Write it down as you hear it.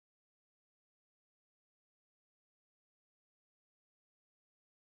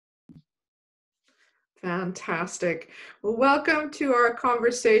Fantastic. Well, welcome to our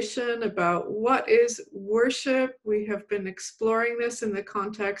conversation about what is worship. We have been exploring this in the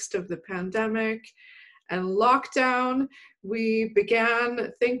context of the pandemic and lockdown. We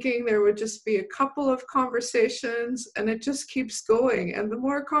began thinking there would just be a couple of conversations, and it just keeps going. And the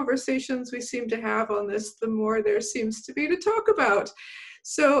more conversations we seem to have on this, the more there seems to be to talk about.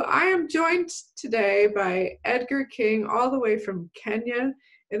 So I am joined today by Edgar King, all the way from Kenya.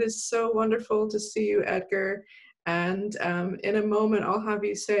 It is so wonderful to see you, Edgar. And in a moment, I'll have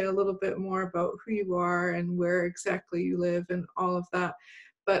you say a little bit more about who you are and where exactly you live and all of that.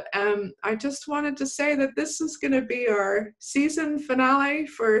 But I just wanted to say that this is going to be our season finale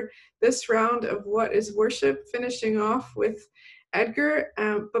for this round of What is Worship, finishing off with Edgar.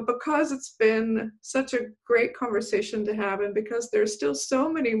 But because it's been such a great conversation to have, and because there's still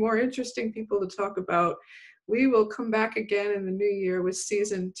so many more interesting people to talk about, we will come back again in the new year with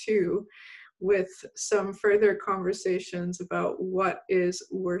season 2 with some further conversations about what is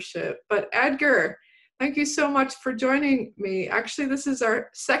worship. But Edgar, thank you so much for joining me. Actually, this is our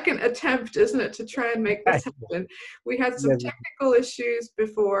second attempt, isn't it, to try and make this happen. We had some technical issues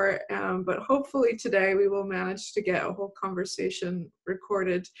before, but hopefully today we will manage to get a whole conversation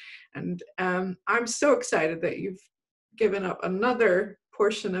recorded. And I'm so excited that you've given up another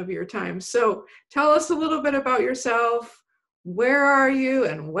portion of your time. So tell us a little bit about yourself. Where are you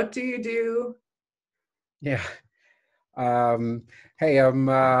and what do you do? Yeah. Hey, I'm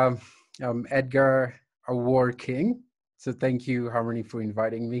Edgar Award King. So thank you, Harmony, for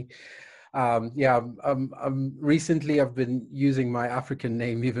inviting me. Recently I've been using my African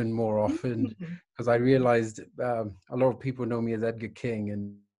name even more often because I realized a lot of people know me as Edgar King,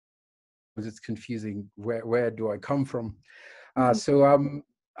 and it's confusing. Where do I come from? So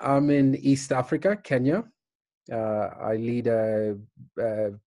I'm in East Africa, Kenya. I lead a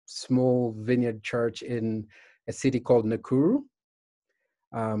small vineyard church in a city called Nakuru.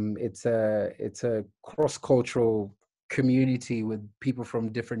 It's a cross-cultural community with people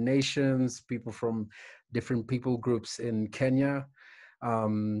from different nations, people from different people groups in Kenya,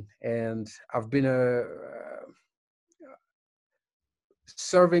 and I've been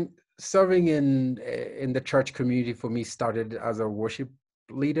serving in the church community. For me, started as a worship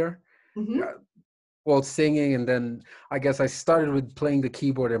leader. Well, singing, and then I guess I started with playing the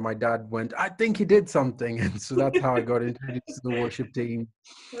keyboard, and my dad went, "I think he did something," and so that's how I got introduced to the worship team,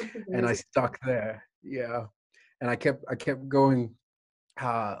 and I stuck there. Yeah, and I kept going.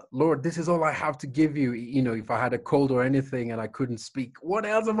 Lord, this is all I have to give you. You know, if I had a cold or anything and I couldn't speak, what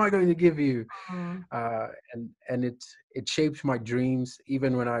else am I going to give you? And it shaped my dreams.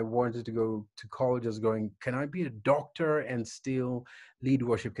 Even when I wanted to go to college, I was going, can I be a doctor and still lead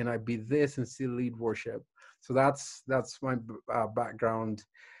worship? Can I be this and still lead worship? So that's my background.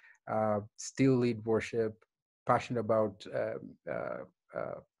 Still lead worship. Passionate about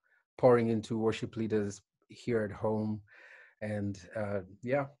pouring into worship leaders here at home. And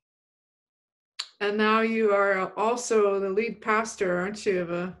yeah. And now you are also the lead pastor, aren't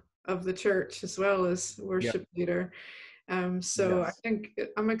you, of the church as well as worship leader. So yes. I think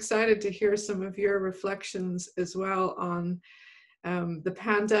I'm excited to hear some of your reflections as well on the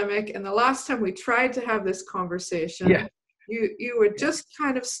pandemic. And the last time we tried to have this conversation, you were just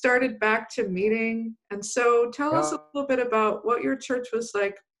kind of started back to meeting. And so tell us a little bit about what your church was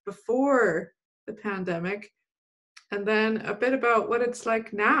like before the pandemic, and then a bit about what it's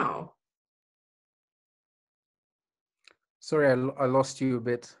like now. Sorry, I lost you a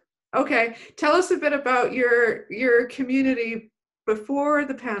bit. Okay, tell us a bit about your community before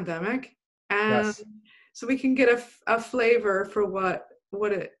the pandemic, and so we can get a flavor for what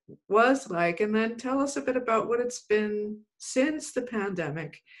it was like, and then tell us a bit about what it's been since the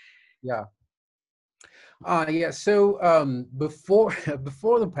pandemic. So before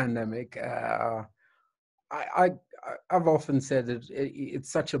the pandemic, I've often said that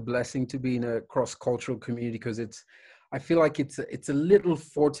it's such a blessing to be in a cross-cultural community, because I feel like it's a little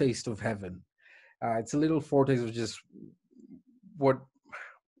foretaste of heaven. It's a little foretaste of just what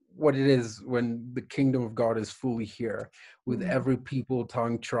it is when the kingdom of God is fully here, with every people,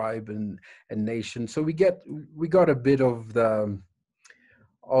 tongue, tribe, and nation. So we got a bit of the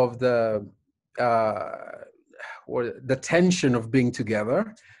tension of being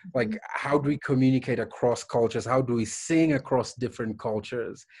together. Like, how do we communicate across cultures? How do we sing across different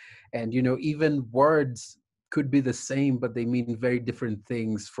cultures? And, you know, even words could be the same, but they mean very different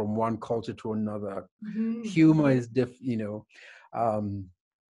things from one culture to another. Humor is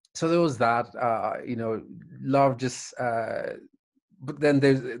so there was that, love just, but then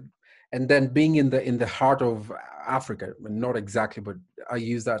and then being in the heart of Africa, not exactly, but I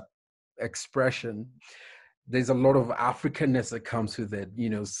use that expression, there's a lot of Africanness that comes with it. You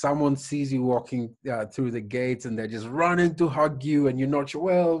know, someone sees you walking through the gates and they're just running to hug you, and you're not sure,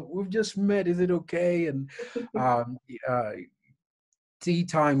 well, we've just met, is it okay? And um, uh, tea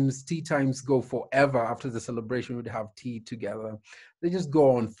times go forever. After the celebration, we'd have tea together. They just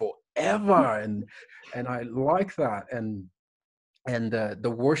go on forever, and I like that. And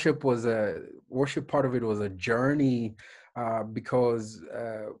the worship part of it was a journey, because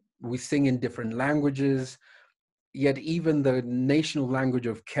we sing in different languages. Yet even the national language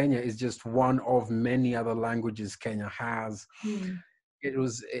of Kenya is just one of many other languages Kenya has. Mm. It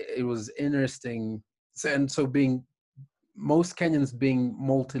was interesting. So being most Kenyans being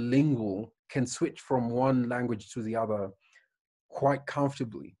multilingual can switch from one language to the other quite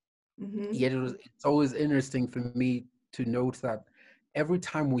comfortably. Mm-hmm. Yet it's always interesting for me to note that every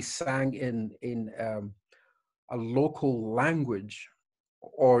time we sang in a local language,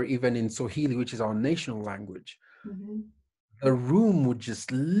 or even in Swahili, which is our national language, Mm-hmm. the room would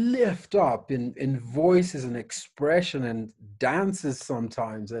just lift up in voices and expression and dances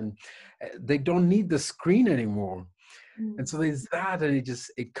sometimes, and they don't need the screen anymore. And so there's that, and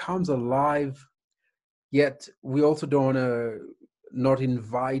it comes alive. Yet we also don't want to not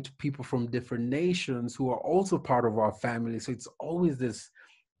invite people from different nations who are also part of our family. So it's always this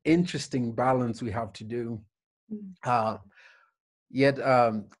interesting balance we have to do. Uh,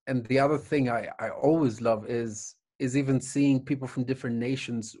 and the other thing I always love is even seeing people from different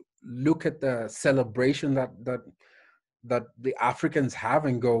nations look at the celebration that the Africans have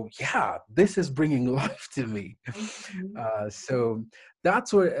and go, yeah, this is bringing life to me. So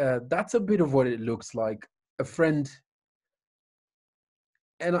that's a bit of what it looks like. A friend,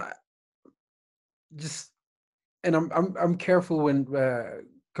 and I just, and I'm careful when,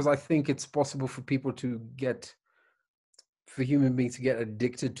 because I think it's possible for people for human beings to get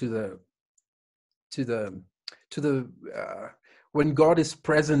addicted to the to the when God is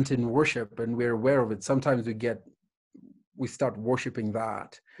present in worship and we're aware of it. Sometimes we start worshiping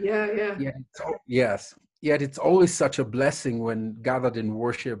that. Yeah. Yes. Yet it's always such a blessing when gathered in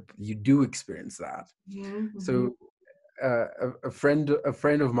worship, you do experience that. Mm-hmm. So a friend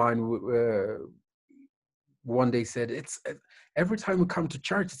of mine one day said, it's every time we come to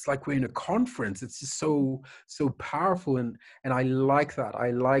church, it's like we're in a conference. It's just so powerful, and I like that.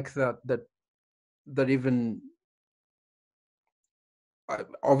 I like that even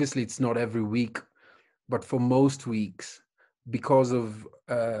obviously it's not every week, but for most weeks, because of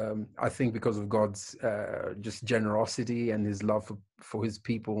I think because of God's just generosity and his love for his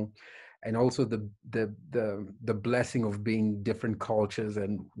people, and also the blessing of being different cultures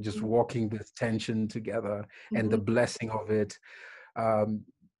and just walking this tension together, and the blessing of it.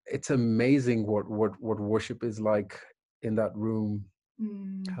 It's amazing what worship is like in that room.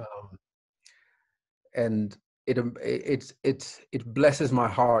 And it blesses my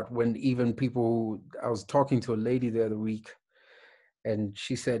heart when even people. I was talking to a lady the other week, and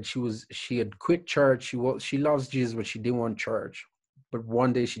she said she had quit church. She loves Jesus, but she didn't want church. But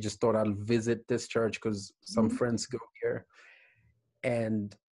one day she just thought, I'll visit this church because some friends go here.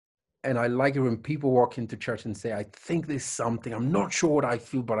 And I like it when people walk into church and say, I think there's something, I'm not sure what I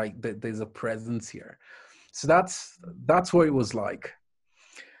feel, but there's a presence here. So that's what it was like.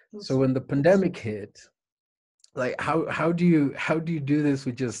 So when the pandemic hit, like how do you do this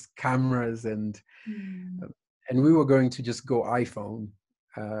with just cameras and we were going to just go iPhone,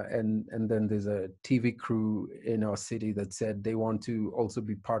 and then there's a TV crew in our city that said they want to also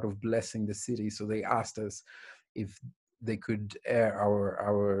be part of blessing the city, so they asked us if they could air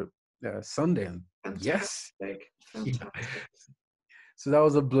our Sunday, and yes. Fantastic. So that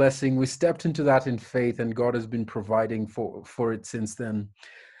was a blessing. We stepped into that in faith, and God has been providing for it since then.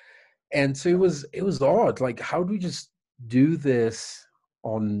 And so it was odd. Like, how do we just do this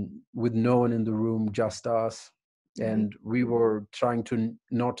with no one in the room, just us? And we were trying to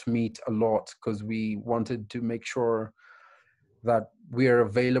not meet a lot because we wanted to make sure that we are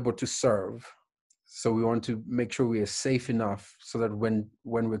available to serve. So we want to make sure we are safe enough so that when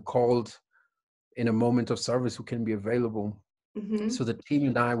we're called in a moment of service, we can be available. So the team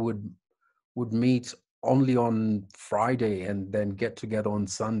and I would meet only on Friday and then get together on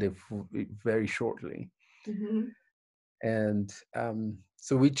Sunday very shortly. And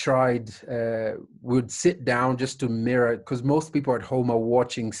so we tried, we'd sit down just to mirror, because most people at home are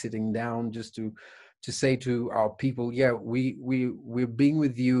watching sitting down, just to say to our people, yeah, we're being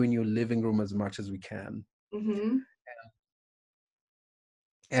with you in your living room as much as we can.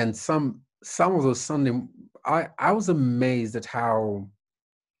 And some of those Sunday, I was amazed at how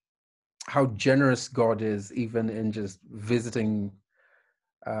generous God is, even in just visiting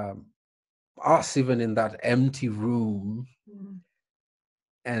us even in that empty room. Mm.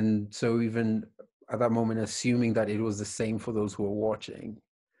 And so even at that moment, assuming that it was the same for those who were watching,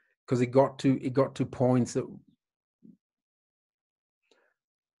 because it got to points that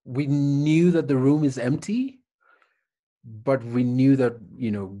we knew that the room is empty, but we knew that,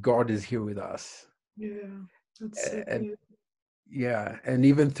 God is here with us. Yeah, that's so And good. yeah, and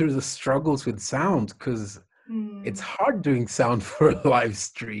even through the struggles with sound, because it's Mm. hard doing sound for a live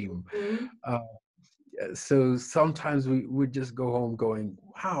stream. Mhm. So sometimes we would just go home going,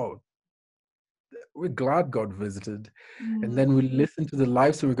 wow, we're glad God visited. And Mm. then we listen to the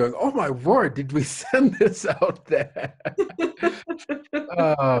live stream going, oh my word, did we send this out there?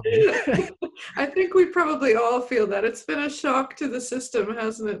 um, I think we probably all feel that. It's been a shock to the system,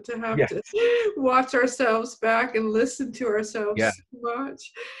 hasn't it, to have to yes. watch ourselves back and listen to Yeah. ourselves so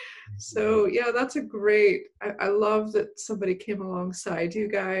much. So yeah, that's a great, I love that somebody came alongside you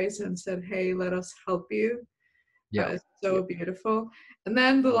guys and said, hey, let us help you. Yeah. It's so beautiful. And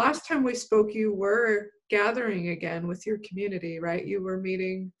then the last time we spoke, you were gathering again with your community, right? You were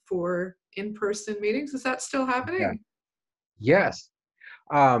meeting for in-person meetings. Is that still Yeah. happening? Yes.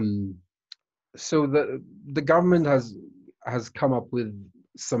 Um, so the government has come up with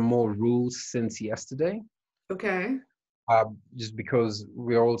some more rules since yesterday, Okay. just because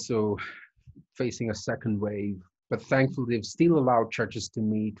we're also facing a second wave. But thankfully, they've still allowed churches to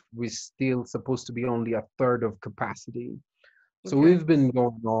meet. We're still supposed to be only a third of capacity. So Okay. we've been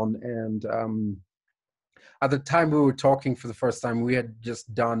going on, and at the time we were talking for the first time, we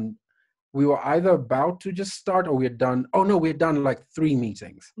were either about to just start or we had done, oh no, we had done like 3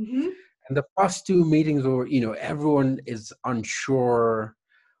 meetings. Mm-hmm. And the first 2 meetings were, everyone is unsure.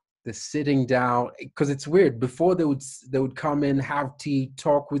 They're sitting down because it's weird. Before they would come in, have tea,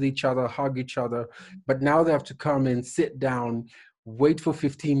 talk with each other, hug each other, but now they have to come in, sit down, wait for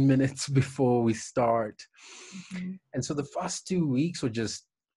 15 minutes before we start. Mm-hmm. And so the first 2 weeks were just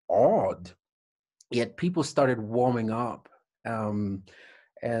odd. Yet people started warming up. Um,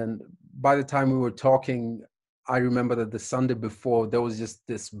 and by the time we were talking, I remember that the Sunday before, there was just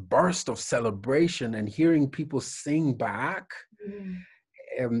this burst of celebration and hearing people sing back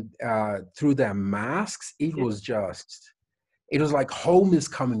through their masks. It Yeah. was like home is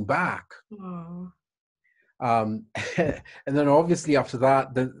coming back. Oh. Um, and then obviously after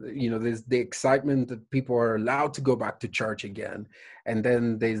that, there's the excitement that people are allowed to go back to church again. And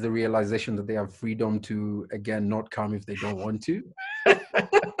then there's the realization that they have freedom to, again, not come if they don't want to.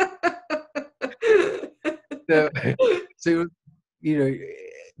 So, so,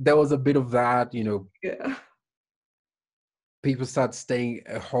 there was a bit of that, Yeah. people start staying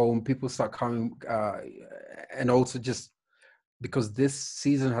at home, people start coming, and also just because this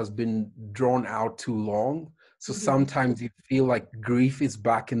season has been drawn out too long. So Mhm. sometimes you feel like grief is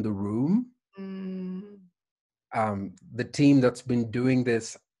back in the room. Mm. The team that's been doing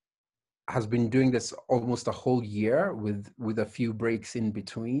this has been doing this almost a whole year with a few breaks in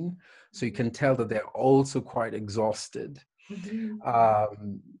between. So you can tell that they're also quite exhausted. Mhm.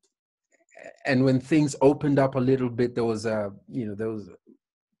 Um, and when things opened up a little bit, there was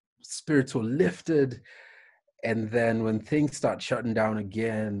spirits were lifted. And then when things start shutting down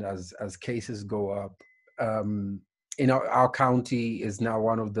again, as cases go up, our county is now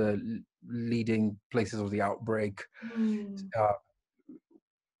one of the leading places of the outbreak. Mm. Uh,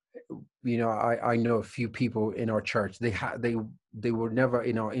 I know a few people in our church. They were never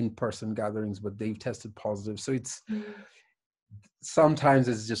in our in-person gatherings, but they've tested positive. So it's Mm. sometimes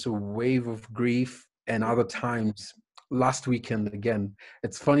it's just a wave of grief, and Mm. other times, last weekend again,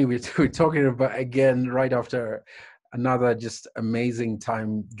 it's funny we're talking about again right after another just amazing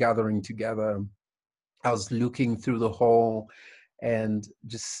time gathering together. I was looking through the hall and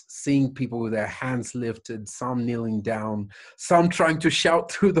just seeing people with their hands lifted, some kneeling down, some trying to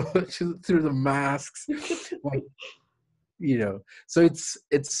shout through the masks, like, so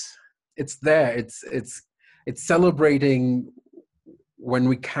it's there. It's celebrating when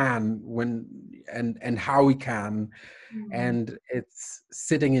we can, and how we can, Mm. and it's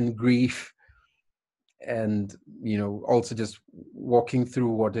sitting in grief, and also just walking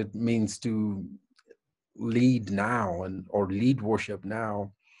through what it means to lead now or lead worship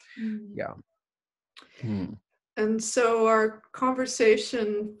now. Mm. Yeah. Hmm. And so our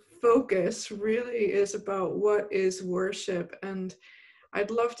conversation focus really is about what is worship. And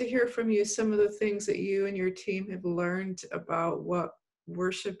I'd love to hear from you some of the things that you and your team have learned about what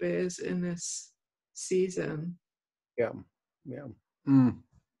worship is in this season. Yeah. Yeah. Mm.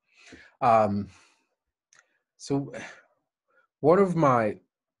 um so one of my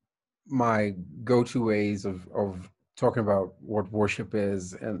go-to ways of talking about what worship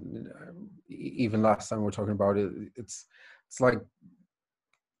is, and even last time we were talking about it, it's like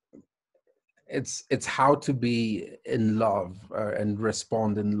it's how to be in love and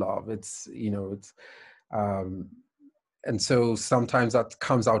respond in love. It's, you know, it's and so sometimes that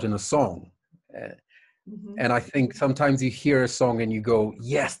comes out in a song. And I think sometimes you hear a song and you go,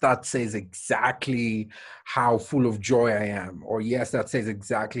 yes, that says exactly how full of joy I am, or yes, that says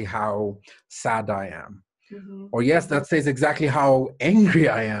exactly how sad I am, or yes, that says exactly how angry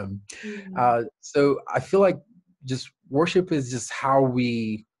I am. So I feel like just worship is just how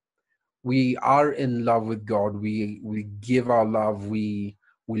we are in love with God. We give our love. We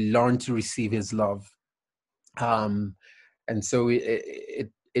learn to receive His love, and so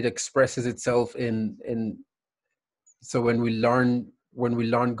it expresses itself in. So when we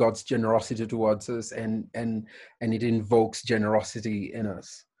learn God's generosity towards us, and it invokes generosity in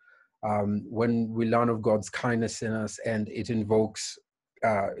us. When we learn of God's kindness in us, and it evokes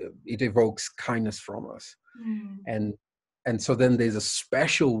kindness from us, and so then there's a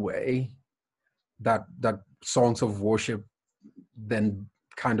special way that songs of worship then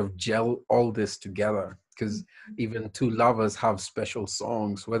kind of gel all this together, because even two lovers have special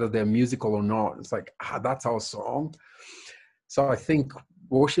songs, whether they're musical or not. It's like, that's our song. So I think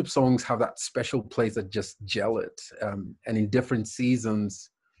worship songs have that special place that just gel it, and in different seasons,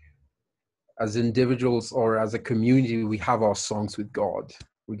 as individuals or as a community, we have our songs with God.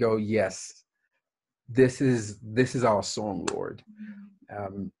 We go, yes, this is our song, Lord.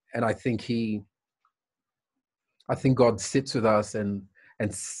 And I think God sits with us and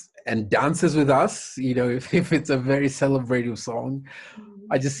dances with us, you know, if it's a very celebrative song.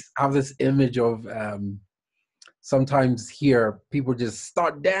 I just have this image of sometimes here people just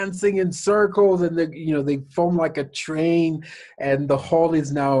start dancing in circles, and they form like a train, and the hall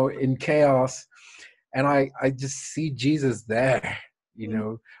is now in chaos, and I just see Jesus there,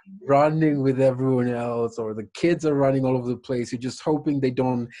 running with everyone else, or the kids are running all over the place. You're just hoping they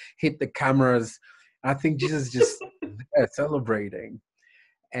don't hit the cameras. I think Jesus is just there celebrating.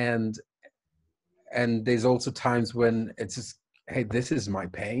 And there's also times when it's just, hey, this is my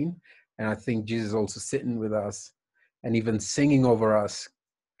pain. And I think Jesus is also sitting with us and even singing over us,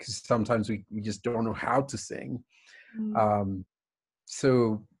 because sometimes we just don't know how to sing.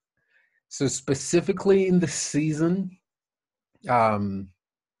 So specifically in the season,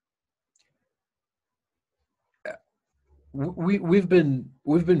 we've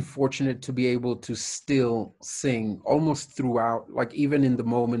been fortunate to be able to still sing almost throughout, like even in the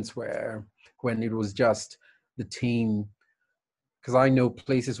moments when it was just the team, because I know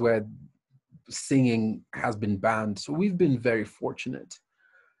places where singing has been banned. So we've been very fortunate.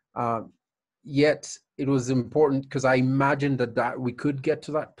 Yet it was important, because I imagined that we could get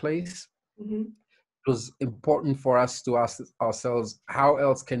to that place. It was important for us to ask ourselves, how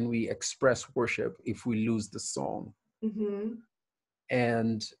else can we express worship if we lose the song?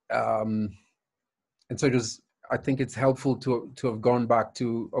 And so it was, I think it's helpful to have gone back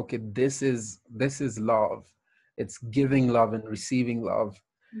to, okay, this is love. It's giving love and receiving love.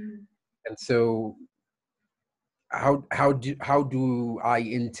 And so how do I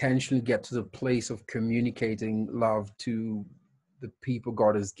intentionally get to the place of communicating love to the people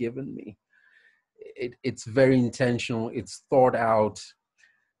God has given me? It's very intentional. It's thought out.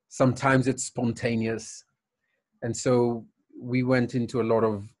 Sometimes it's spontaneous. And so we went into a lot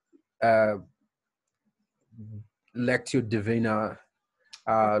of Lectio Divina,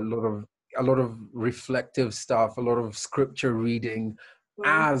 a lot of reflective stuff, a lot of scripture reading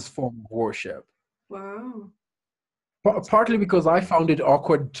as form of worship. Wow. Partly because I found it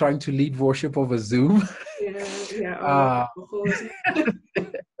awkward trying to lead worship over Zoom. Yeah.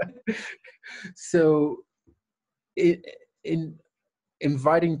 So in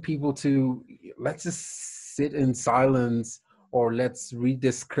inviting people to, let's just sit in silence, or let's read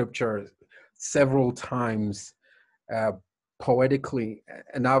this scripture several times poetically.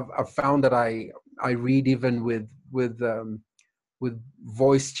 And I've found that I read even with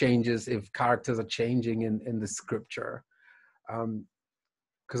voice changes if characters are changing in the scripture,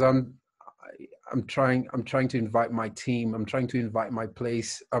 because I'm trying to invite my team. I'm trying to invite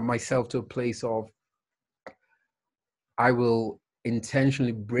myself to a place of, I will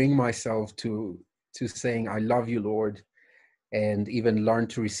intentionally bring myself to saying, I love you, Lord, and even learn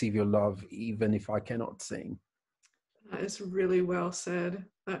to receive your love, even if I cannot sing. That is really well said.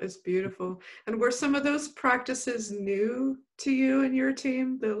 That is beautiful. And were some of those practices new to you and your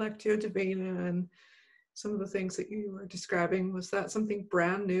team, the Lectio Divina and some of the things that you were describing? Was that something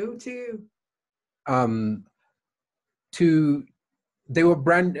brand new to you? To they were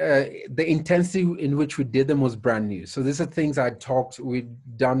the intensity in which we did them was brand new. So these are things we'd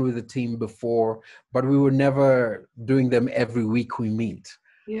done with the team before, but we were never doing them every week we meet.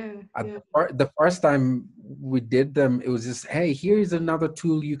 Yeah, yeah. The first time we did them, it was just, hey, here's another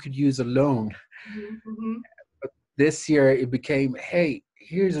tool you could use alone. Mm-hmm. But this year it became, hey,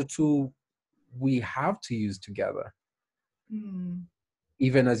 here's a tool we have to use together,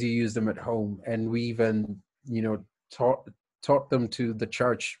 even as you use them at home. And we even, taught them to the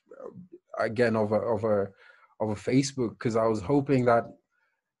church again over Facebook, because I was hoping that,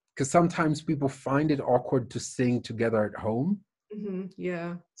 because sometimes people find it awkward to sing together at home. Mm-hmm.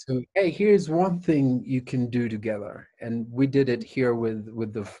 Yeah. So, hey, here's one thing you can do together, and we did it here with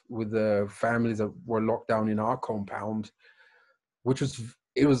the families that were locked down in our compound, which was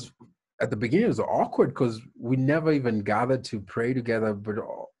at the beginning it was awkward because we never even gathered to pray together, but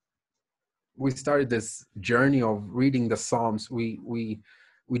we started this journey of reading the Psalms. We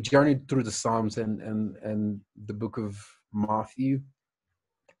journeyed through the Psalms and the book of Matthew,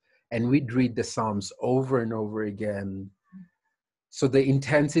 and we'd read the Psalms over and over again. So the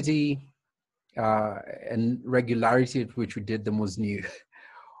intensity and regularity at which we did them was new,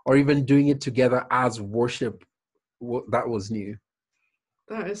 or even doing it together as worship, that was new.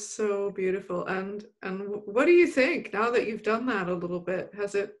 That is so beautiful. And what do you think now that you've done that a little bit?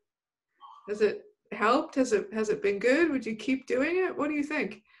 Has it helped? Has it been good? Would you keep doing it? What do you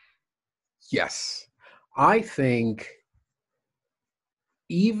think? Yes, I think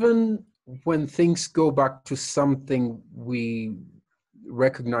even when things go back to something we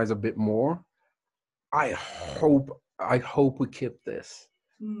recognize a bit more, I hope we keep this,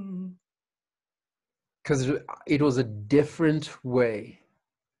 because it was a different way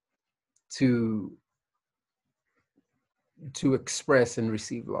to express and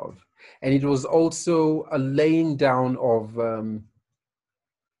receive love, and it was also a laying down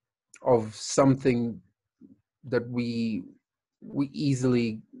of something that we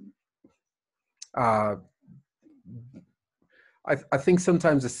easily I think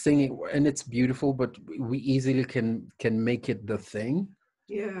sometimes the singing, and it's beautiful, but we easily can make it the thing.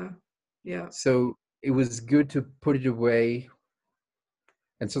 Yeah. So it was good to put it away,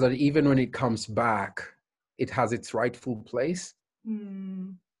 and so that even when it comes back, it has its rightful place.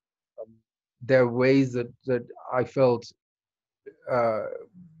 There are ways that I felt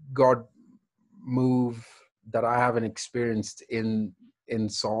God move that I haven't experienced in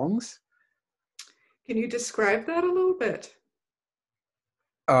songs. Can you describe that a little bit?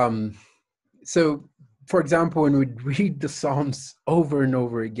 So, for example, when we read the Psalms over and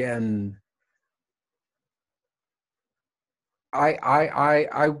over again,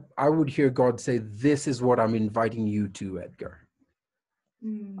 I would hear God say, "This is what I'm inviting you to, Edgar,"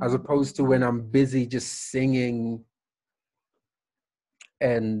 as opposed to when I'm busy just singing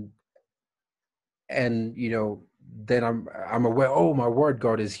and then I'm aware, oh, my word,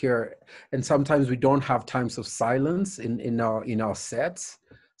 God is here. And sometimes we don't have times of silence in our sets,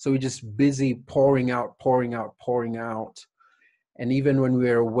 so we're just busy pouring out. And even when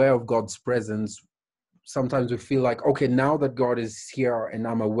we're aware of God's presence, sometimes we feel like, okay, now that God is here and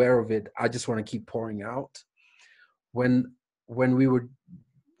I'm aware of it, I just want to keep pouring out. When we would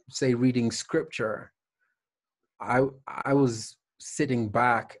say reading scripture, I was sitting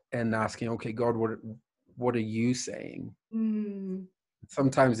back and asking, okay, God, what are you saying?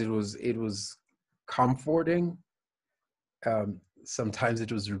 Sometimes it was comforting. Sometimes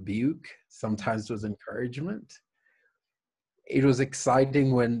it was rebuke. Sometimes it was encouragement. It was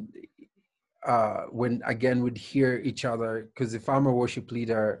exciting when again we'd hear each other, because if I'm a worship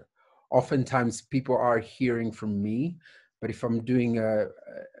leader, oftentimes people are hearing from me, but if I'm doing a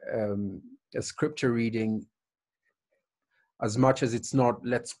scripture reading, as much as it's not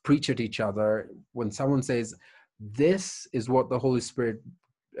let's preach at each other, when someone says, this is what the Holy Spirit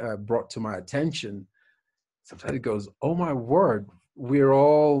brought to my attention, sometimes it goes, oh my word, we're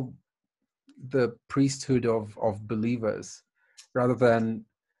all the priesthood of believers, rather than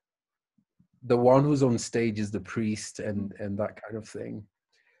the one who's on stage is the priest and that kind of thing.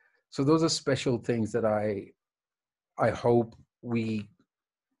 So those are special things that I hope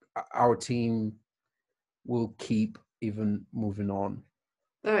our team will keep even moving on.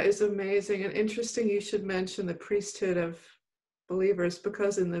 That is amazing and interesting. You should mention the priesthood of believers,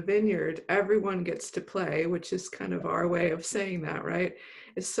 because in the vineyard, everyone gets to play, which is kind of our way of saying that, right?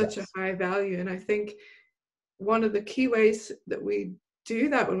 It's such a high value. And I think one of the key ways that we do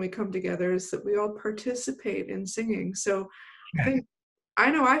that when we come together is that we all participate in singing. So I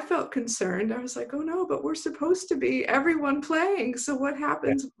know I felt concerned. I was like, oh no, but we're supposed to be everyone playing. So what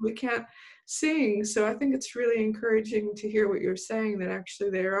happens when we can't sing. So I think it's really encouraging to hear what you're saying, that actually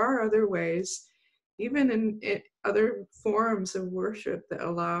there are other ways, even in other forms of worship, that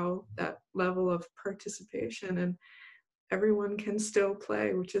allow that level of participation, and everyone can still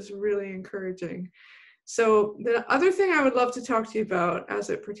play, which is really encouraging. So the other thing I would love to talk to you about as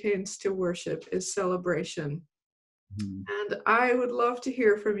it pertains to worship is celebration. Mhm. And I would love to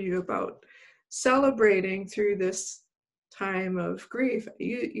hear from you about celebrating through this time of grief.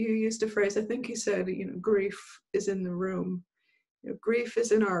 You used a phrase, I think you said, grief is in the room. Grief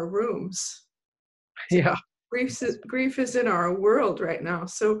is in our rooms. Yeah. Grief is in our world right now.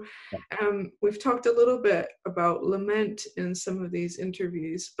 So we've talked a little bit about lament in some of these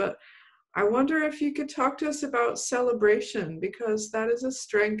interviews, but I wonder if you could talk to us about celebration, because that is a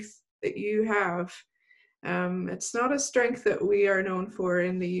strength that you have. It's not a strength that we are known for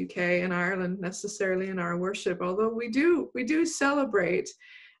in the UK and Ireland necessarily in our worship, although we do celebrate.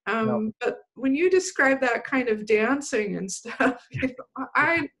 Yeah. But when you describe that kind of dancing and stuff,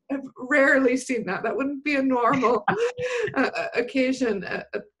 I have rarely seen that. That wouldn't be a normal occasion, a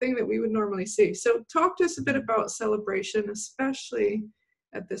thing that we would normally see. So talk to us a bit about celebration, especially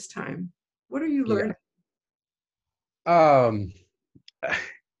at this time. What are you Yeah. learning? Um,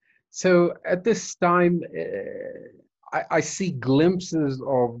 so at this time, I see glimpses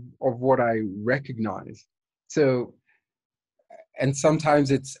of what I recognize. So, and sometimes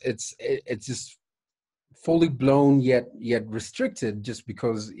it's just fully blown yet restricted, just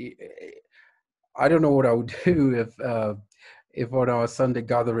because I don't know what I would do if on our Sunday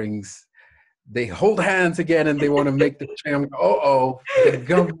gatherings they hold hands again and they want to make the chant. Oh, the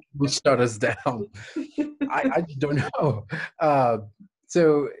government will shut us down. I don't know.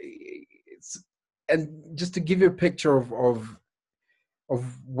 So, and just to give you a picture of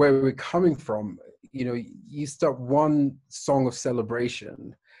where we're coming from, you start one song of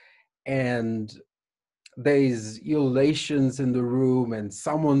celebration, and there's elations in the room, and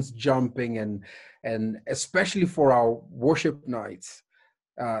someone's jumping, and especially for our worship nights,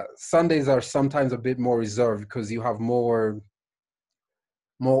 Sundays are sometimes a bit more reserved because you have more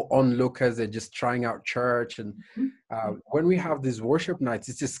onlookers. They're just trying out church, and when we have these worship nights,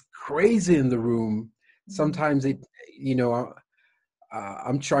 it's just crazy in the room. Sometimes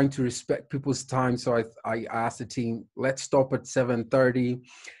I'm trying to respect people's time, so I asked the team, let's stop at 7:30,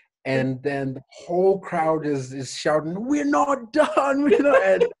 and then the whole crowd is shouting, "We're not done, we're not."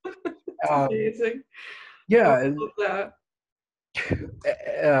 And, It's amazing. I yeah, love that.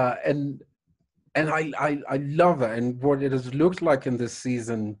 and I love it, and what it has looked like in this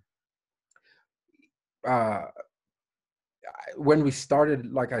season. Uh, when we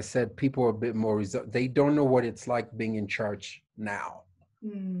started, like I said, people are a bit more reserved. They don't know what it's like being in church now.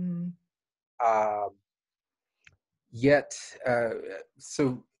 Mm. Uh, yet,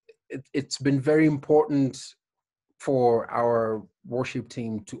 so it's been very important for our worship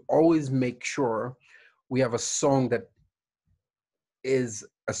team to always make sure we have a song that is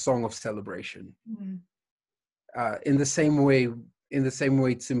a song of celebration. Mm. In the same way,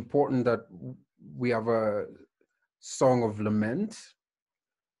 it's important that we have a song of lament.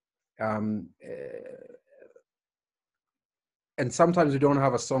 Um, and sometimes we don't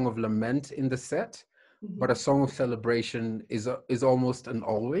have a song of lament in the set, but a song of celebration is almost an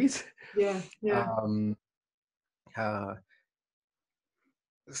always. Yeah, yeah. Um, uh,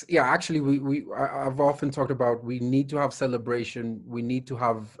 yeah, actually, I've often talked about, we need to have celebration. We need to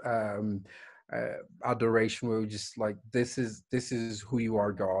have adoration, where we just like, this is who you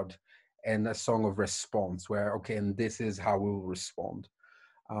are, God, and a song of response where, okay, and this is how we will respond.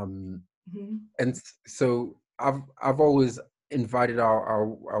 And so I've always invited our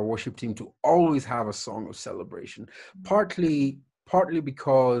worship team to always have a song of celebration, partly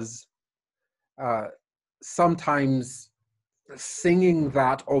because sometimes singing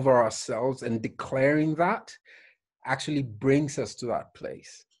that over ourselves and declaring that actually brings us to that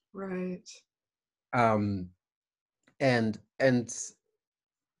place. Right. And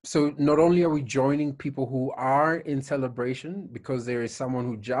so not only are we joining people who are in celebration because there is someone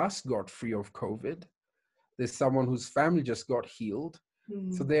who just got free of COVID, there's someone whose family just got healed,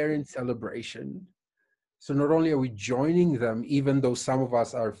 so they're in celebration. So not only are we joining them, even though some of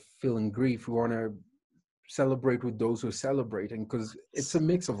us are feeling grief, we want to celebrate with those who are celebrating, because it's a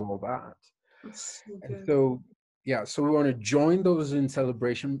mix of all that. That's so And good. so, yeah, so we want to join those in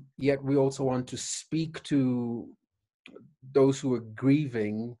celebration, yet we also want to speak to those who are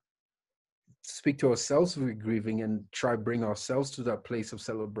grieving, speak to ourselves who are grieving, and try bring ourselves to that place of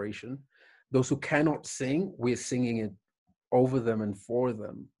celebration. Those who cannot sing, we're singing it over them and for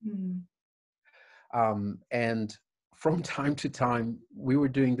them. And from time to time, we were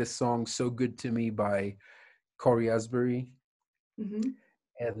doing this song "So Good to Me" by Corey Asbury, and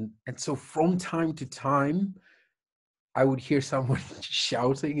so from time to time, I would hear someone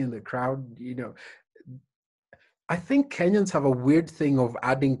shouting in the crowd. I think Kenyans have a weird thing of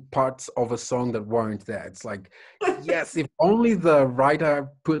adding parts of a song that weren't there. It's like, yes, if only the writer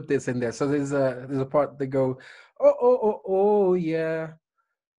put this in there. So there's a part they go, oh, yeah,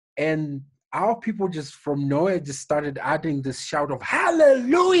 and our people just from nowhere just started adding this shout of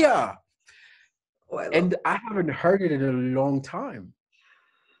hallelujah. And I haven't heard it in a long time.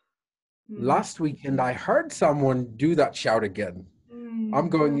 Last weekend, I heard someone do that shout again. I'm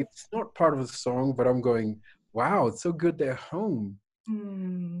going, it's not part of the song, but I'm going, wow, it's so good they're home.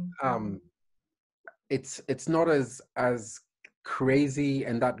 It's not as crazy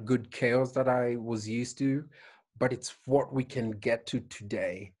and that good chaos that I was used to, but it's what we can get to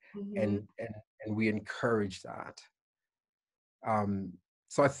today, and we encourage that.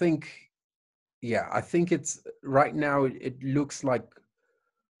 So I think it's right now. It looks like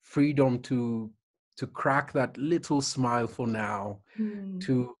freedom to crack that little smile for now,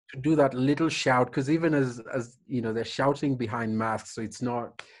 to do that little shout, because even as they're shouting behind masks, so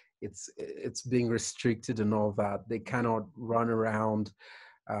it's being restricted and all that. They cannot run around,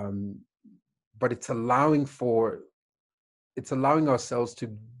 but it's allowing ourselves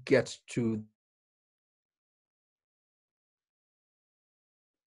to get to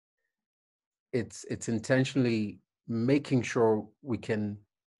it's intentionally making sure we can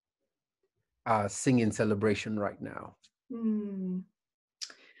sing in celebration right now.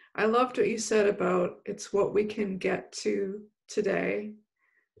 I loved what you said about it's what we can get to today.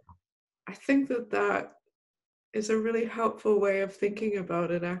 I think that is a really helpful way of thinking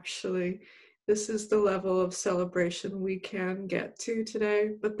about it, actually. This is the level of celebration we can get to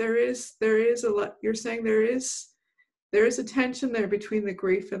today. But there is a lot, you're saying there is a tension there between the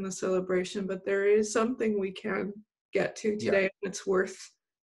grief and the celebration, but there is something we can get to today, and it's worth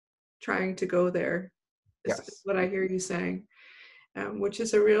trying to go there. Is what I hear you saying. Which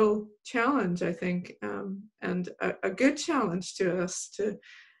is a real challenge, I think, and a good challenge to us to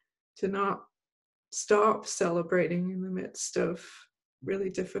not stop celebrating in the midst of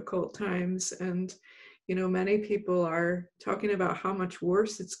really difficult times. And many people are talking about how much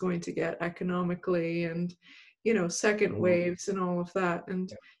worse it's going to get economically, and second waves and all of that.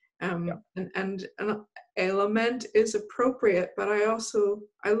 And and a lament is appropriate, but I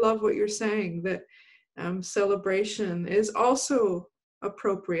love what you're saying, that celebration is also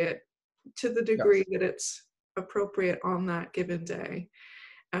appropriate to the degree that it's appropriate on that given day.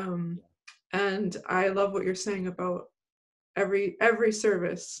 And I love what you're saying about every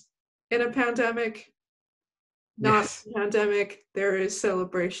service in a pandemic, not a pandemic, there is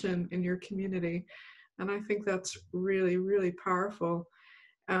celebration in your community. And I think that's really, really powerful.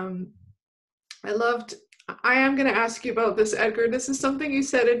 I am going to ask you about this, Edgar. This is something you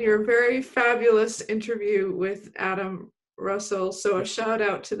said in your very fabulous interview with Adam Russell. So a shout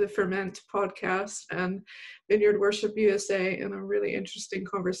out to the Ferment podcast and Vineyard Worship USA, and a really interesting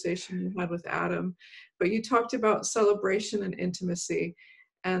conversation you had with Adam. But you talked about celebration and intimacy,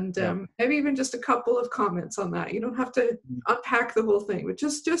 and maybe even just a couple of comments on that. You don't have to unpack the whole thing, but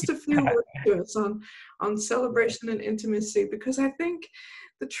just a few words to us on celebration and intimacy, because I think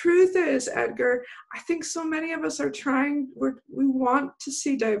the truth is, Edgar, I think so many of us are we want to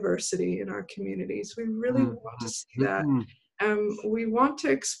see diversity in our communities. We really want to see that. We want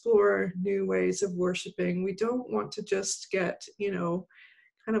to explore new ways of worshiping. We don't want to just get,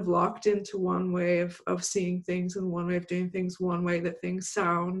 kind of locked into one way of seeing things and one way of doing things, one way that things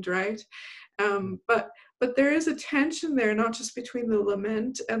sound, right? But there is a tension there, not just between the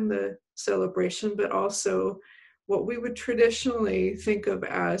lament and the celebration, but also what we would traditionally think of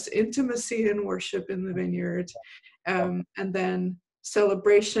as intimacy and worship in the vineyard, and then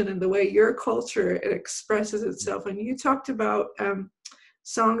celebration and the way your culture it expresses itself. And you talked about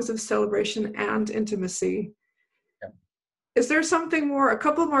songs of celebration and intimacy. Is there something more, a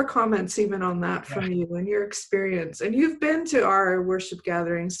couple more comments even on that from you and your experience? And you've been to our worship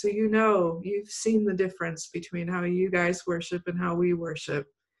gatherings, so you've seen the difference between how you guys worship and how we worship.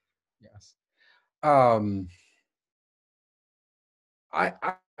 Yes. I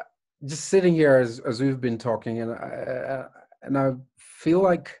just sitting here as we've been talking, and I feel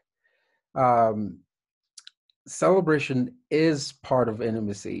like celebration is part of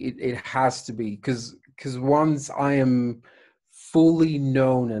intimacy. It has to be, because once I am fully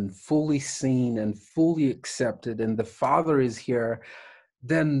known and fully seen and fully accepted, and the Father is here,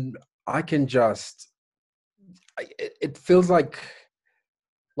 then I can it feels like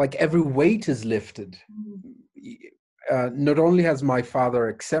every weight is lifted. not only has my father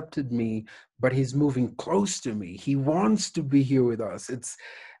accepted me, but he's moving close to me. He wants to be here with us. It's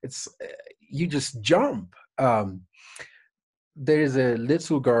you just jump. There is a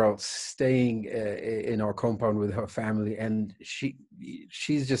little girl staying in our compound with her family, and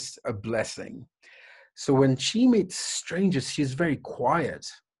she's just a blessing. So when she meets strangers, she's very quiet.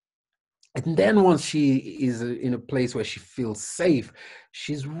 And then once she is in a place where she feels safe,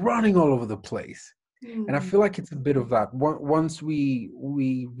 she's running all over the place. And I feel like it's a bit of that. Once we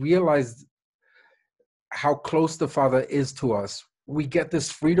realize how close the Father is to us, we get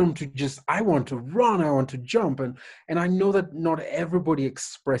this freedom to just, I want to run, I want to jump. And I know that not everybody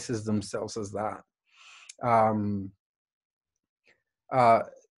expresses themselves as that.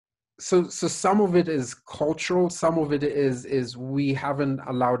 So some of it is cultural, some of it is we haven't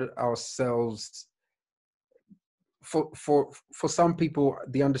allowed ourselves. For some people,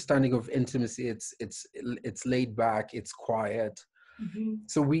 the understanding of intimacy, it's laid back, it's quiet. Mm-hmm.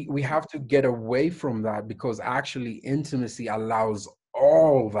 So we have to get away from that, because actually intimacy allows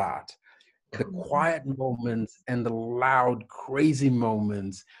all that, the quiet moments and the loud, crazy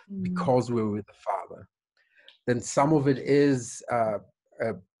moments, because we're with the Father. Then some of it is a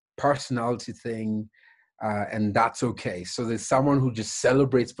personality thing, and that's okay. So there's someone who just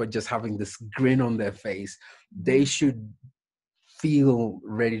celebrates by just having this grin on their face. They should feel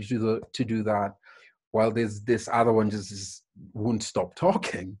ready to do that, while there's this other one just won't stop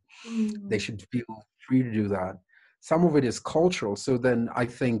talking. They should feel free to do that. Some of it is cultural. So then I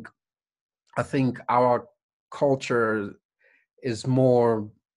think our culture is more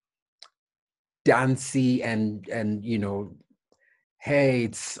dancey and hey,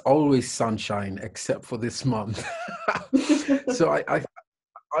 it's always sunshine except for this month. So I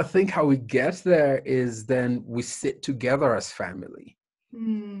think how we get there is then we sit together as family,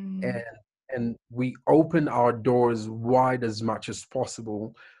 and we open our doors wide as much as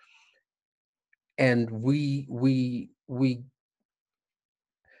possible, and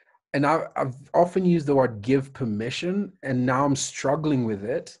and I've often used the word give permission, and now I'm struggling with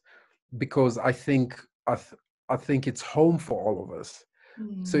it, because I think it's home for all of us.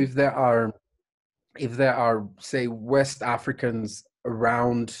 So if there are, say, West Africans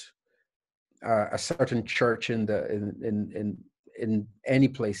around a certain church in any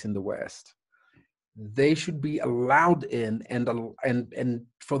place in the West, they should be allowed in, and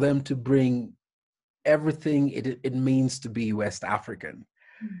for them to bring everything it means to be West African,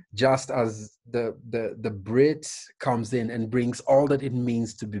 just as the Brit comes in and brings all that it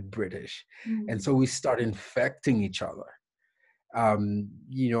means to be British. And so we start infecting each other. I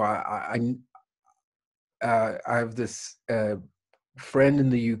have this friend in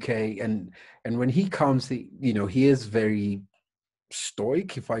the UK, and when he comes, he is very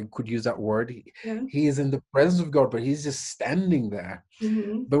stoic, if I could use that word. He is in the presence of God, but he's just standing there.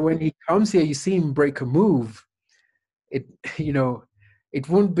 But when he comes here, you see him break a move. It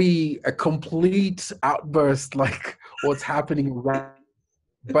won't be a complete outburst like what's happening right,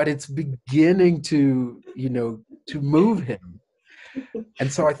 but it's beginning to move him. And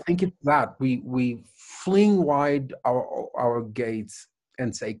so I think it's that we fling wide our gates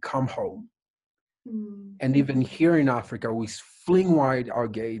and say, come home. And even here in Africa, we fling wide our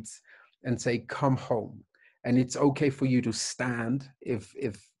gates and say, come home. And it's okay for you to stand if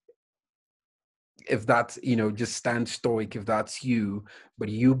that's, just stand stoic if that's you, but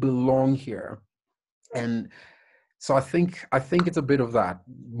you belong here. And so I think it's a bit of that,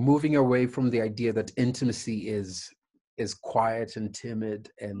 moving away from the idea that intimacy is quiet and timid,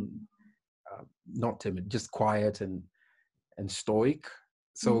 and not timid, just quiet and stoic.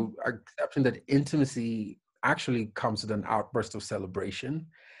 So accepting that intimacy actually comes with an outburst of celebration,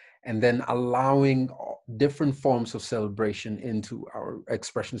 and then allowing different forms of celebration into our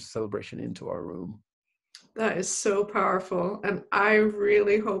expressions of celebration into our room. That is so powerful. And I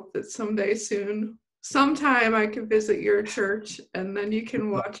really hope that sometime I can visit your church, and then you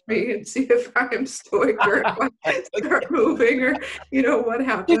can watch me and see if I'm stoic or if I start moving, or what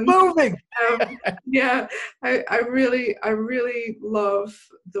happens. Keep moving. Yeah, I really love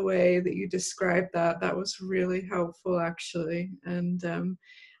the way that you described that. That was really helpful, actually. And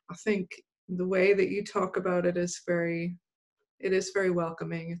I think the way that you talk about it is very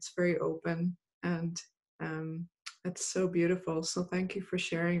welcoming. It's very open, and it's so beautiful. So thank you for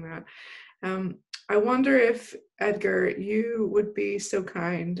sharing that. I wonder if, Edgar, you would be so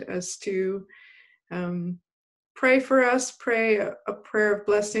kind as to pray for us, pray a prayer of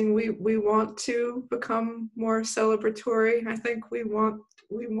blessing. We want to become more celebratory. I think we want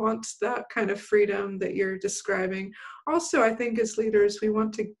we want that kind of freedom that you're describing. Also, I think as leaders, we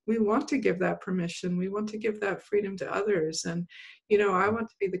want to give that permission. We want to give that freedom to others. And, I want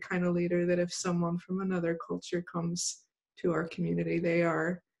to be the kind of leader that if someone from another culture comes to our community, they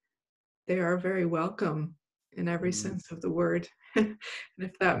are very welcome in every sense of the word. And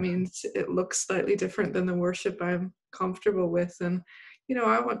if that means it looks slightly different than the worship I'm comfortable with, and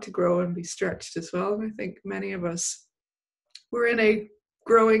I want to grow and be stretched as well. And I think many of us, we're in a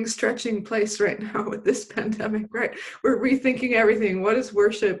growing, stretching place right now with this pandemic, right? We're rethinking everything. What is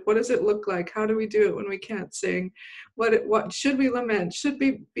worship? What does it look like? How do we do it when we can't sing? What should we lament? Should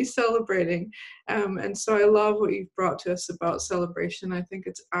we be celebrating? And so I love what you've brought to us about celebration. I think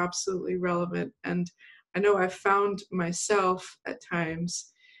it's absolutely relevant. And I know I've found myself at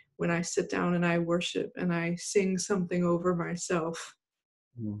times when I sit down and I worship and I sing something over myself,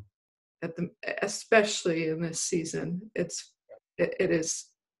 especially in this season, it is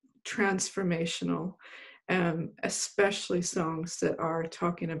transformational, especially songs that are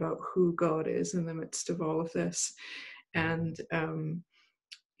talking about who God is in the midst of all of this. And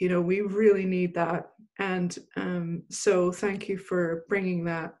we really need that. And so thank you for bringing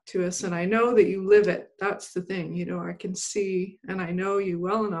that to us. And I know that you live it. That's the thing. I can see, and I know you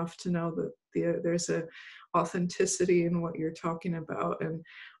well enough to know that there's a authenticity in what you're talking about. And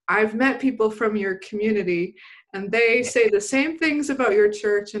I've met people from your community, and they say the same things about your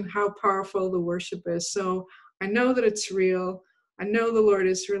church and how powerful the worship is. So I know that it's real. I know the Lord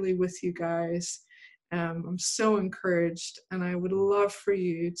is really with you guys. I'm so encouraged, and I would love for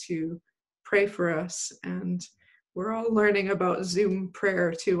you to pray for us. And we're all learning about Zoom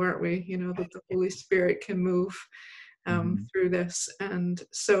prayer too, aren't we? That the Holy Spirit can move through this. And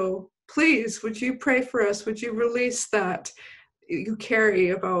so please, would you pray for us? Would you release that you carry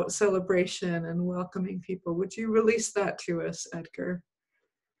about celebration and welcoming people? Would you release that to us, Edgar?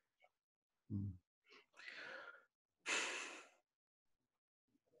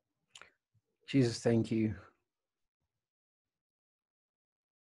 Jesus, thank you.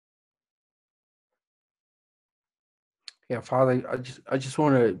 Yeah, Father, I just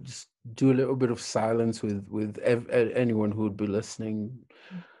want to just do a little bit of silence with anyone who would be listening.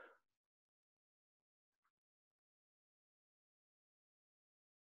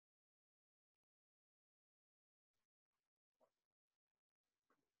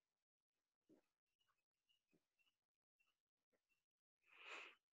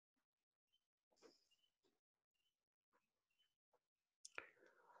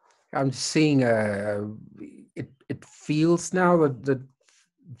 I'm seeing it feels now that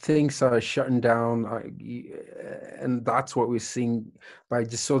things are shutting down, and that's what we're seeing. But I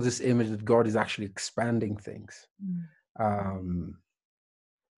just saw this image that God is actually expanding things. And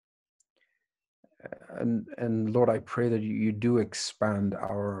Lord, I pray that you do expand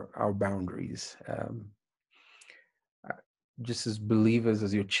our boundaries, just as believers,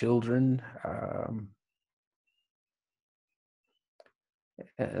 as your children,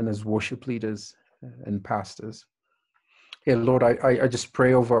 and as worship leaders and pastors. Yeah, Lord, I just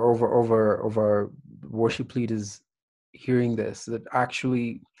pray over worship leaders hearing this, that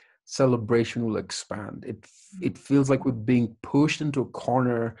actually celebration will expand. It feels like we're being pushed into a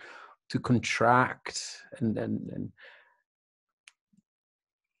corner to contract, and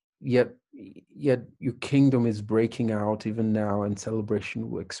yet your kingdom is breaking out even now, and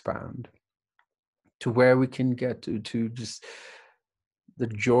celebration will expand to where we can get to just the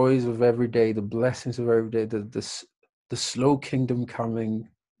joys of every day, the blessings of every day, the slow kingdom coming.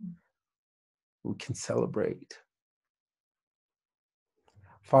 We can celebrate.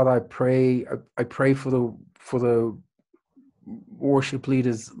 Father, I pray for the worship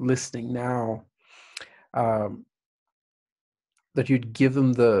leaders listening now, that you'd give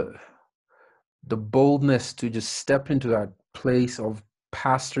them the boldness to just step into that place of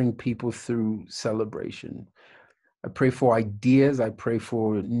pastoring people through celebration. I pray for ideas. I pray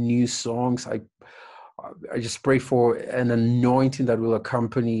for new songs. I just pray for an anointing that will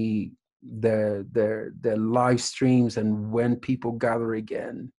accompany their live streams and when people gather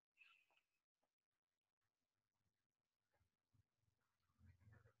again.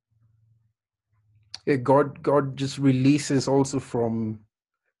 Yeah, God just releases also from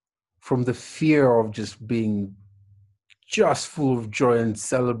the fear of just being just full of joy and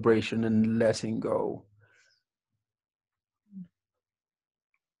celebration and letting go.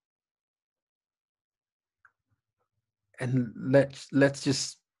 And let's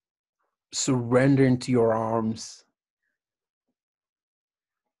just surrender into your arms.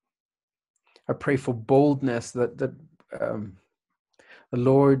 I pray for boldness that the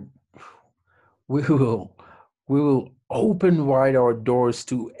Lord, we will open wide our doors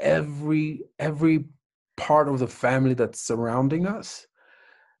to every part of the family that's surrounding us.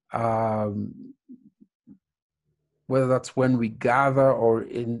 Whether that's when we gather or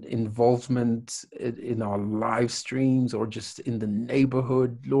in involvement in our live streams or just in the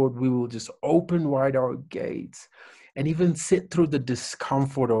neighborhood, Lord, we will just open wide our gates and even sit through the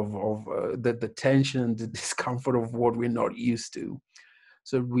discomfort of the tension and the discomfort of what we're not used to.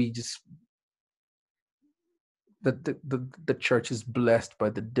 So we just, the church is blessed by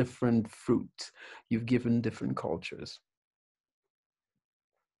the different fruit you've given different cultures.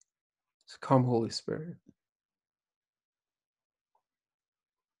 So come, Holy Spirit.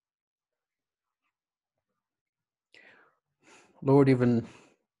 Lord, even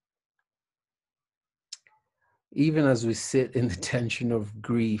as we sit in the tension of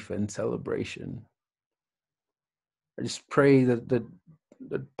grief and celebration, I just pray that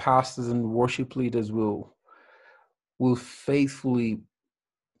pastors and worship leaders will faithfully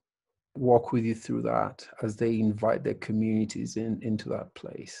walk with you through that as they invite their communities into that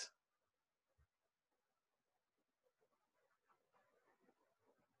place.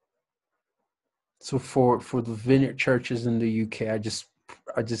 So for the Vineyard churches in the UK, I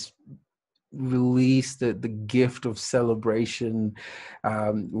just release the gift of celebration,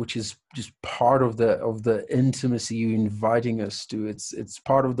 which is just part of the intimacy you're inviting us to. It's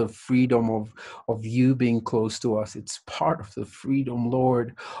part of the freedom of you being close to us. It's part of the freedom,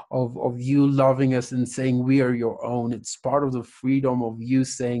 Lord, of you loving us and saying we are your own. It's part of the freedom of you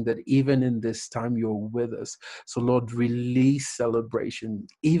saying that even in this time you're with us. So Lord, release celebration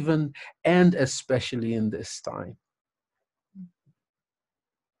even and especially in this time.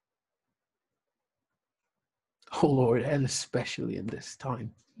 Oh Lord, and especially in this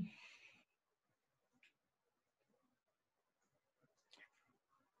time.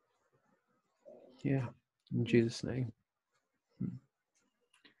 Yeah, in Jesus' name.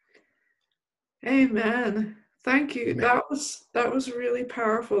 Amen. Thank you. Amen. That was really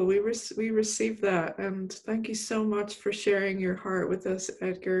powerful. We received that, and thank you so much for sharing your heart with us,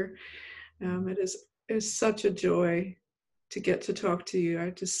 Edgar. It is such a joy to get to talk to you. I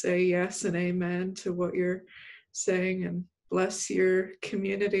just say yes and amen to what you're saying, and bless your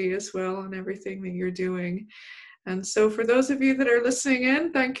community as well and everything that you're doing. And so for those of you that are listening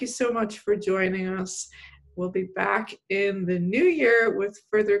in, thank you so much for joining us. We'll be back in the new year with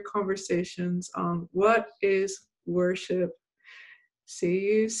further conversations on what is worship. See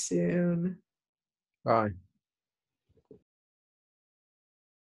you soon. Bye.